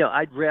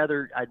 I'd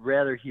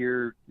rather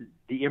hear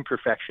the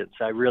imperfections.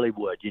 I really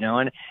would,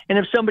 and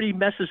if somebody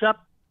messes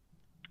up,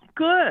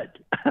 good.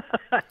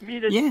 I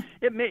mean,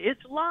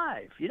 it's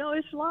live.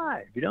 It's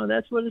live.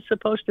 That's what it's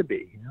supposed to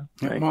be.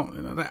 Right? Well,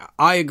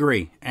 I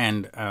agree,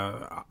 and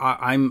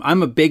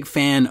I'm a big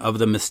fan of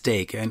the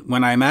mistake. And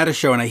when I'm at a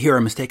show and I hear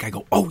a mistake, I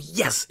go, "Oh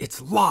yes,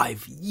 it's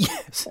live.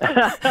 Yes."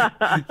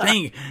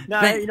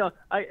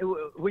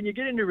 When you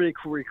get into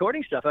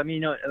recording stuff, I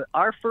mean,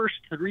 our first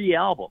 3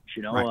 albums,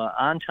 right.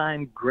 On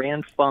Time,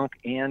 Grand Funk,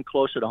 and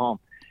Closer to Home,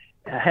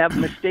 have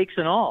mistakes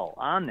and all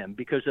on them,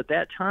 because at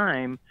that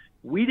time,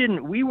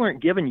 we weren't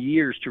given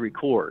years to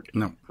record.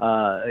 No.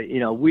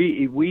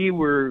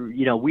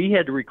 We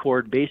had to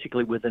record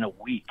basically within a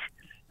week,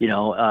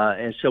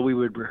 and so we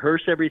would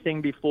rehearse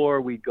everything before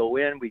we'd go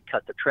in, we'd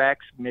cut the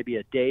tracks, maybe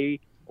a day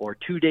or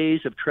 2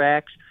 days of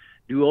tracks,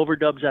 do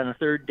overdubs on the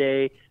 3rd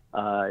day,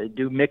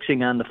 do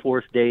mixing on the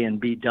 4th day, and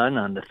be done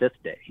on the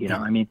 5th day,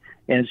 I mean,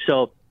 and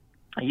so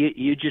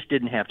you just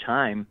didn't have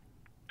time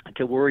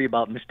to worry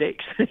about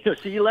mistakes.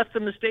 So you left the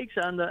mistakes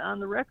on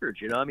the records,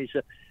 I mean, so.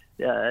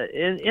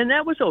 And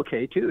that was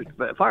okay too,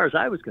 as far as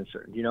I was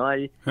concerned.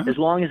 As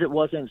long as it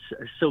wasn't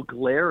so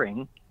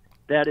glaring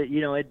that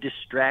it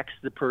distracts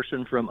the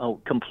person from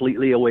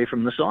completely away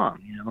from the song.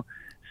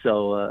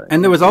 So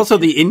and there was also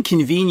the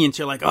inconvenience.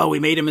 You're like, oh, we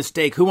made a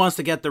mistake. Who wants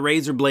to get the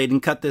razor blade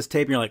and cut this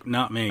tape? And you're like,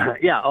 not me.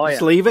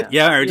 Just leave it.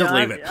 Yeah, or just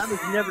leave it.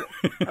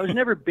 I was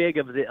never big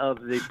of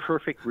the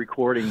perfect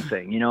recording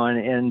thing,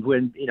 and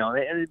when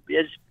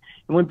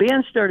when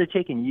bands started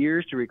taking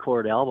years to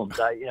record albums,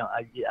 I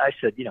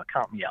said,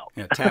 count me out.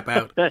 Yeah, tap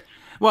out.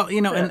 Well,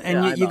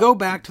 you go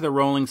back to the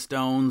Rolling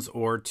Stones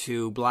or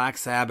to Black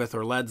Sabbath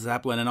or Led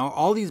Zeppelin and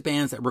all these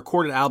bands that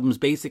recorded albums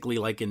basically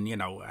like in,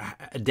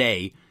 a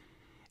day.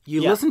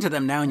 You listen to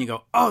them now and you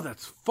go, oh,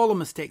 that's full of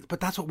mistakes,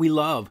 but that's what we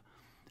love.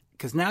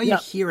 Because now you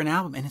hear an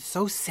album and it's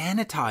so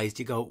sanitized.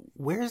 You go,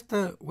 where's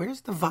the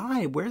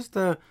vibe? Where's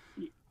the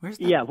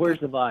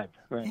vibe?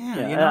 Right.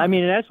 Yeah. I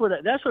mean, that's what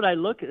I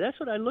look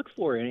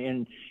for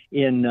in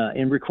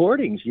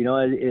recordings,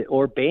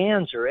 or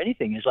bands or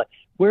anything. Is like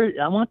where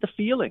I want the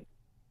feeling.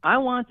 I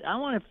want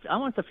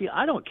the feel.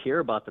 I don't care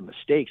about the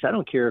mistakes. I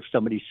don't care if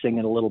somebody's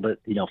singing a little bit,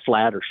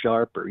 flat or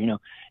sharp, or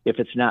if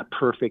it's not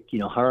perfect,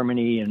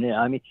 harmony. And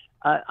I mean,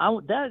 I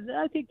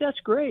think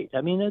that's great.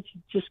 I mean, that's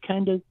just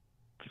kind of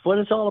what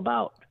it's all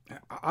about.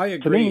 I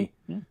agree.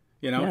 To me.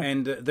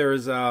 And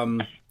there's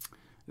and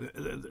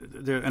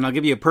I'll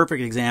give you a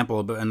perfect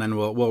example, and then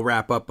we'll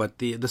wrap up. But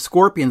the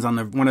Scorpions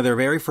on one of their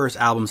very first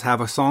albums have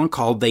a song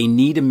called "They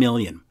Need a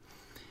Million,"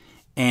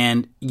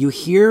 and you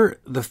hear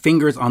the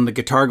fingers on the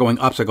guitar going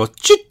up, so it goes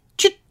chit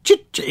chit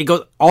chit. It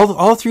goes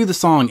all through the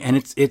song, and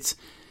it's.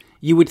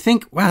 You would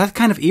think, wow, that's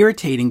kind of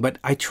irritating, but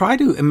I try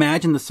to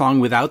imagine the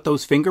song without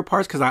those finger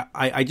parts because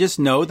I just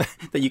know that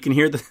you can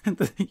hear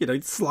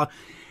the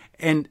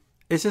and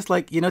it's just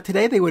like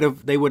today they would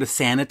have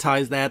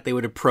sanitized that, they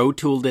would have Pro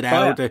Tooled it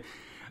out.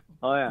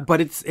 But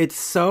it's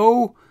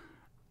so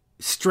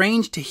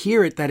strange to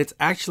hear it that it's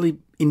actually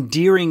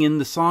endearing in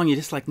the song. You're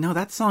just like, no,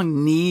 that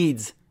song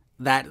needs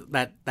that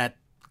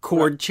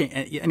chord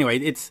change. Anyway,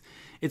 it's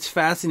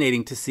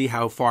fascinating to see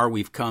how far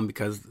we've come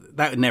because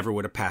that never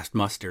would have passed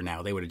muster.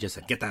 Now they would have just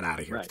said, "Get that out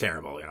of here! Right. It's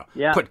terrible."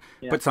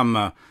 Put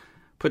some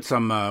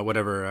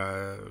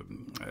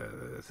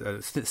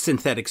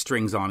synthetic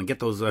strings on and get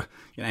those.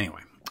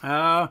 Anyway.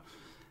 The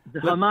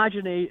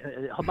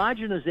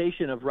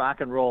homogenization of rock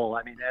and roll.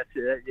 I mean,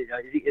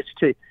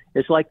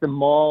 it's like the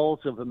malls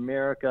of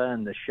America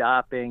and the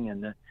shopping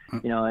and the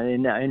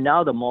and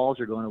now the malls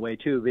are going away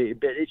too.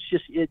 But it's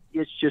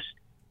just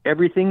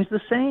everything's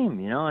the same,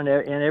 and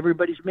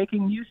everybody's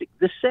making music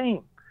the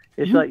same.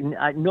 It's like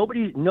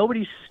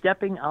nobody's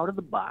stepping out of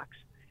the box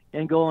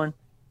and going,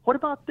 "What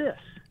about this?"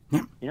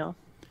 Yeah.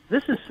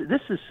 This is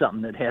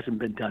something that hasn't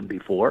been done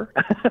before.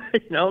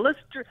 Let's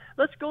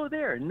go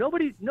there.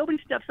 Nobody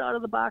steps out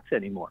of the box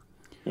anymore.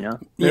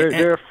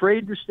 They're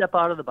afraid to step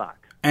out of the box.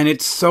 And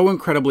it's so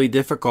incredibly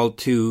difficult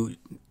to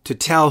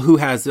tell who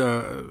has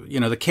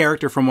the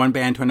character from one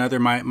band to another.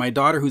 My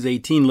daughter, who's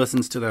 18,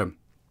 listens to the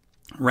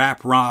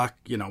rap rock,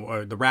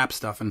 or the rap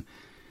stuff, and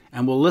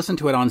we'll listen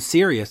to it on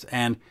Sirius,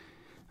 and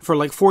for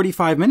like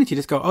 45 minutes, you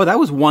just go, oh, that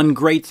was one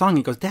great song.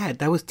 He goes, Dad,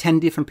 that was 10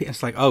 different people.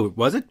 It's like, oh,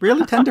 was it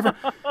really 10 different?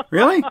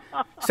 Really?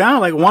 Sounded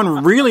like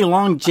one really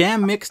long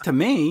jam mix to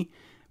me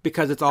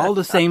because it's all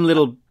the same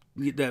little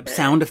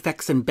sound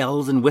effects and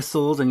bells and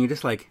whistles. And you're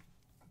just like,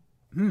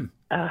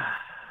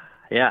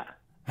 yeah.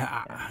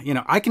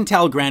 I can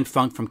tell Grand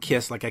Funk from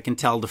Kiss, like I can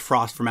tell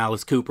DeFrost from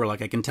Alice Cooper,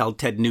 like I can tell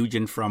Ted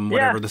Nugent from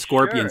whatever, the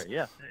Scorpions. Sure,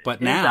 yeah. But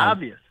it's now,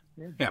 obvious.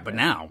 But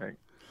now, right.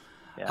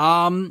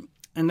 Yeah.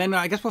 And then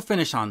I guess we'll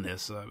finish on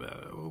this.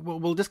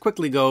 We'll just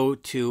quickly go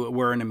to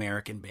we're an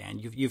American band.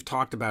 You've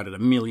talked about it a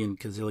million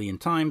gazillion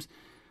times.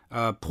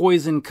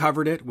 Poison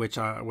covered it, which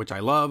I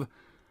love.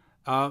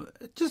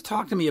 Just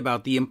talk to me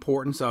about the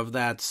importance of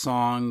that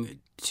song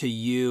to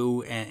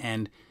you,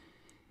 and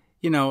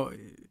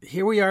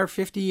here we are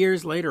 50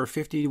 years later, or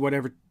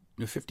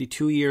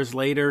 52 years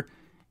later.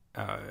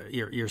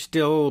 You're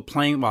still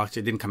playing. Well, it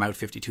didn't come out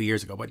 52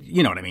 years ago, but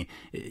you know what I mean.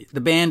 The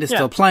band is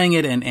still playing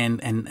it,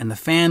 and the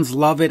fans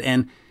love it.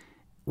 And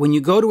when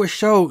you go to a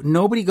show,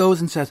 nobody goes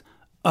and says,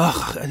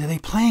 "Ugh, are they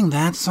playing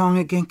that song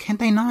again? Can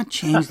they not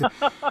change the?"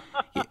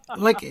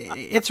 Like,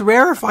 it's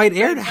rarefied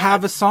air to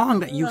have a song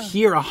that you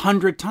hear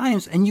 100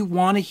 times and you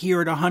want to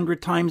hear it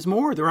 100 times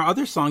more. There are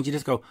other songs you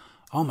just go,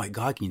 "Oh my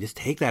God, can you just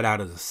take that out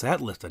of the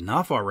set list?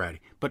 Enough already."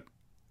 But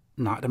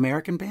not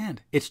American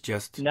band. It's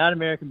just not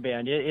American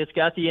band. It's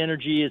got the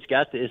energy. It's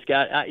got.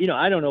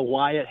 I don't know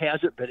why it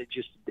has it, but it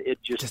just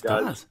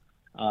does.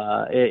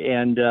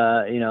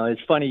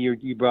 It's funny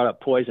you brought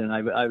up Poison.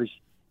 I was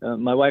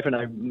my wife and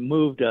I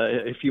moved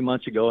a few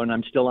months ago, and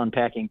I'm still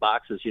unpacking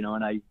boxes.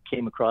 And I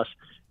came across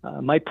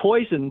my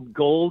Poison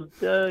gold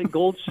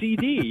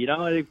CD.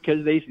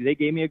 Because they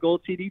gave me a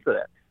gold CD for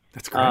that.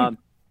 That's great.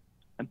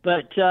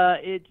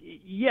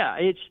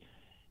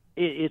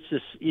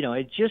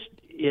 It's just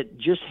it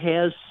just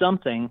has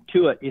something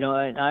to it,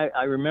 And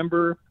I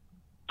remember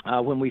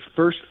when we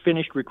first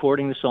finished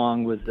recording the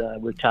song with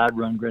Todd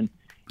Rundgren,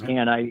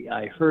 and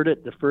I heard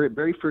it the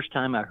very first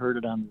time I heard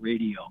it on the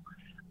radio.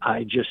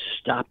 I just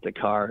stopped the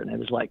car, and it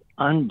was like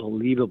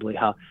unbelievably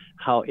how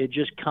it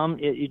just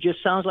it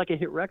just sounds like a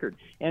hit record.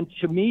 And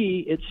to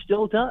me, it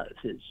still does.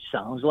 It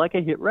sounds like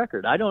a hit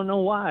record. I don't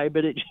know why,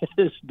 but it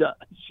just does,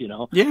 you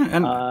know. Yeah,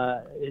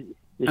 and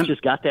it's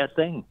just got that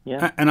thing.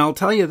 Yeah. And I'll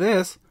tell you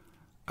this,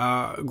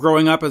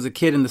 growing up as a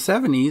kid in the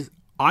 70s,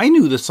 I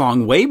knew the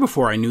song way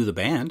before I knew the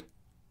band.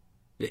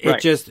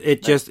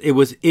 It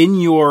was in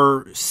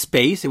your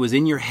space, it was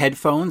in your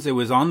headphones, it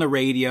was on the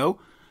radio.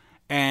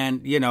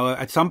 And, you know,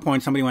 at some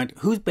point somebody went,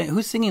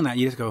 who's singing that?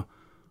 You just go,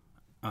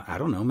 I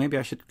don't know, maybe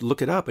I should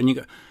look it up. And you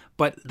go,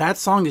 but that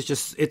song is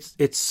just,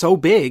 it's so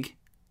big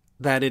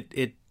that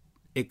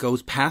it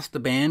goes past the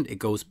band, it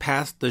goes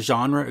past the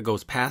genre, it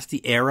goes past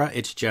the era.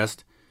 It's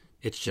just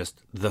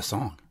the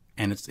song.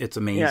 And it's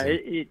amazing. Yeah,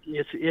 it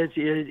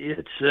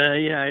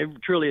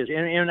truly is.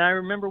 And I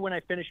remember when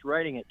I finished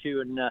writing it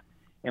too,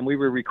 and we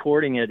were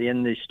recording it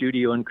in the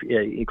studio in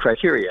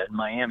Criteria in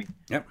Miami.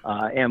 Yep.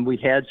 And we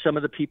had some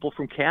of the people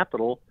from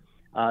Capitol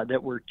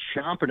that were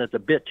chomping at the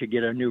bit to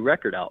get a new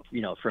record out,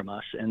 you know, from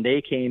us. And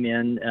they came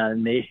in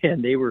and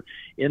they were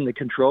in the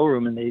control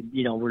room, and they,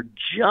 you know, were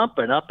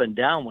jumping up and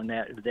down when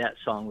that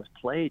song was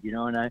played, you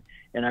know.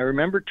 And I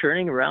remember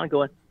turning around and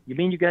going, "You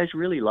mean you guys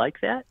really like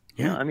that?"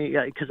 Yeah. You know, I mean,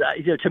 because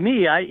to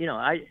me, I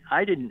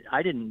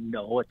didn't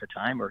know at the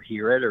time or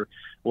hear it or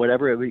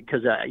whatever,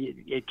 because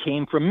it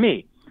came from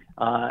me.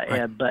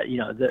 Right. But you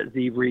know,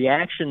 the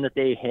reaction that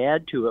they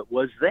had to it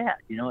was that,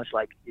 you know, it's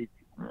like,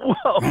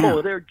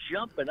 whoa, they're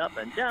jumping up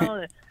and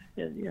down.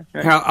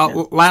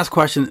 Last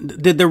question.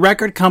 Did the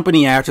record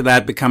company after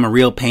that become a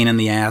real pain in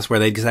the ass where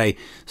they'd say,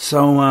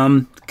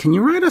 so can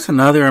you write us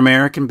another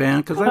American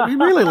band? Because we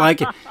really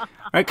like it.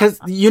 Right? Because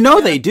you know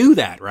they do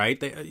that, right?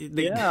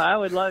 Yeah, I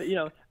would love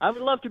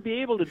to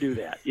be able to do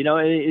that. You know,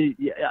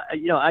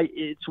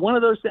 it's one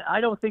of those things.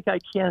 I don't think I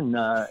can,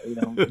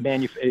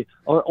 manufacture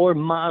or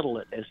model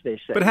it, as they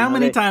say. But how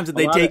many times did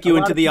they take you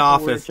into the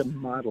office?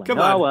 Come on.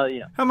 Well,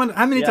 you know. How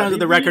many times did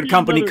the record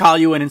company call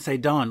you in and say,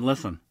 "Don,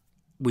 listen,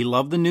 we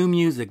love the new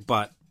music,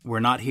 but we're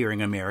not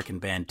hearing American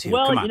Band 2.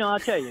 Well, Come on." you know, I'll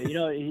tell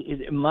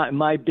you,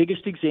 my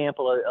biggest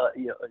example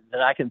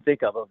that I can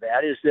think of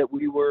that is that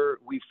we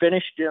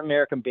finished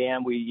American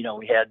Band. We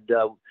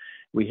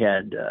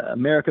had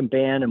American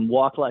Band and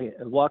Walk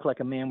Like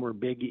a Man were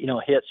big, you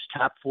know, hits,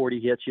 top 40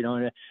 hits, you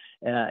know,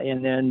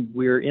 and then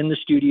we were in the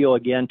studio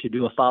again to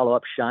do a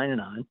follow-up, Shining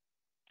On,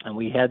 and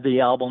we had the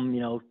album,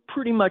 you know,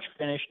 pretty much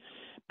finished.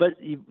 But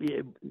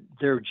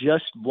there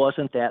just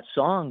wasn't that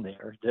song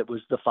there that was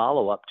the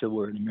follow-up to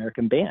We're an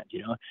American Band.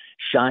 You know,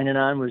 Shining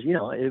On was, you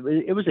know,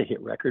 it was a hit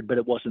record, but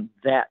it wasn't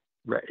that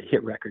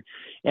hit record.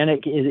 And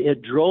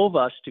it drove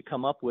us to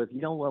come up with,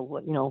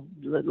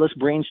 let's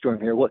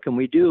brainstorm here. What can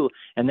we do?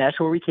 And that's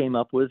where we came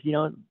up with, you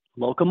know,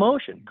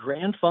 Locomotion,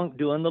 Grand Funk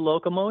doing the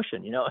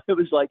Locomotion. You know, it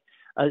was like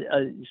a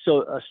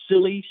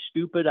silly,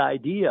 stupid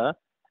idea.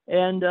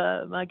 And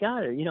my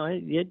God, you know,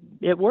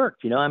 it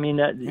worked. You know, I mean,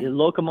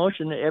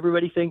 Locomotion.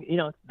 Everybody thinks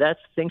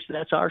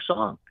that's our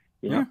song.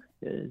 You know,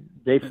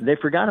 they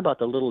forgot about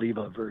the Little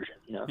Eva version.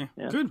 You know,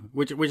 Good.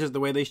 Which is the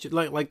way they should,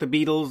 like the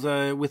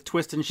Beatles with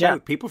Twist and Shout.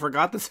 Yeah. People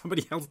forgot that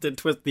somebody else did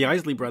Twist. The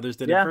Isley Brothers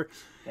did it.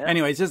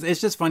 Anyway,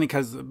 it's just funny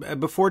because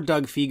before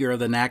Doug Fieger of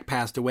the Knack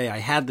passed away, I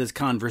had this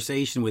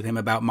conversation with him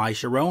about My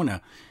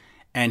Sharona,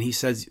 and he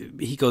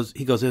goes,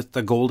 it's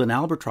the Golden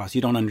Albatross.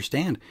 You don't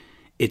understand.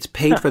 It's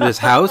paid for this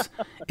house.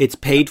 It's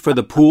paid for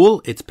the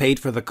pool. It's paid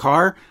for the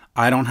car.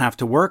 I don't have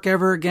to work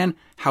ever again.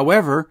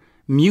 However,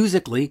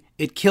 musically,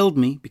 it killed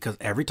me because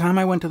every time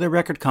I went to the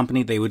record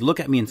company, they would look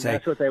at me and say,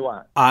 "That's what they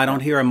want. I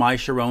don't hear a My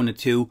Sharona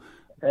 2.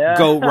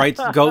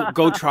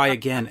 Go try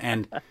again."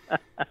 And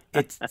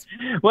it's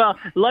well,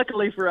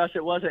 luckily for us,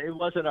 it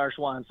wasn't our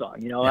swan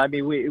song. You know, I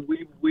mean,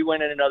 we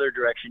went in another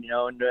direction. You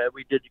know, and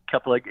we did a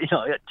couple of,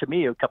 to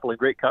me, a couple of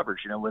great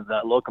covers. You know, with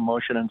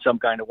Locomotion and Some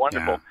Kind of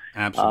Wonderful.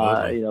 Yeah,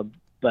 absolutely.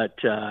 But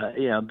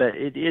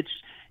it's.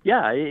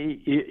 Yeah,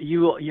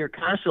 you're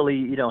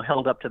constantly,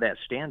 held up to that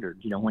standard,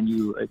 when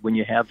you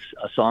have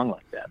a song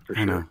like that, for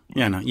sure. I know.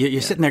 Yeah, I know.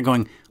 You're sitting there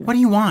going, "What do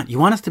you want? You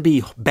want us to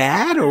be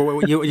bad,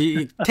 or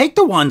you take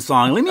the one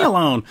song? Leave me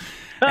alone."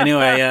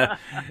 Anyway,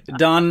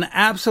 Don,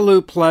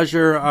 absolute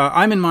pleasure.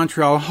 I'm in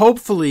Montreal.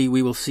 Hopefully,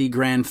 we will see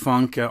Grand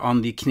Funk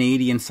on the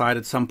Canadian side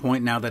at some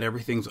point now that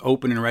everything's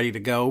open and ready to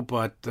go.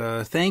 But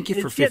thank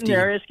you for 50.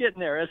 It's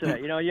getting there, isn't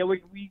it?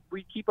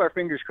 We keep our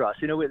fingers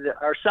crossed.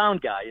 Our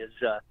sound guy is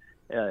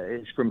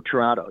from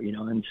Toronto,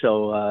 and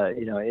so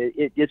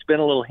it's been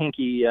a little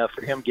hinky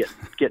for him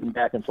getting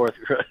back and forth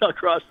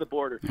across the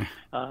border,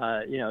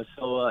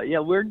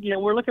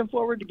 we're looking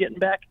forward to getting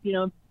back,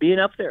 being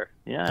up there.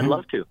 Yeah, I'd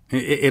love to.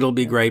 It'll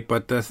be great,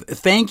 but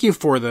thank you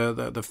for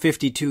the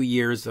 52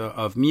 years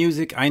of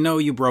music. I know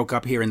you broke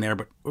up here and there,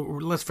 but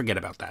let's forget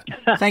about that.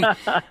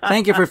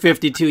 Thank you for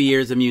 52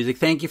 years of music.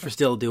 Thank you for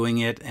still doing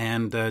it,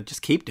 and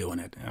just keep doing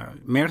it.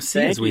 Merci,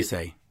 as we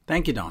say.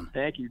 Thank you, Don.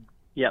 Thank you.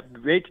 Yeah,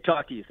 great to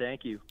talk to you.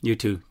 Thank you. You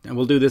too. And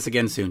we'll do this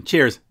again soon.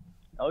 Cheers.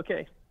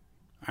 Okay.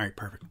 All right,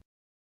 perfect.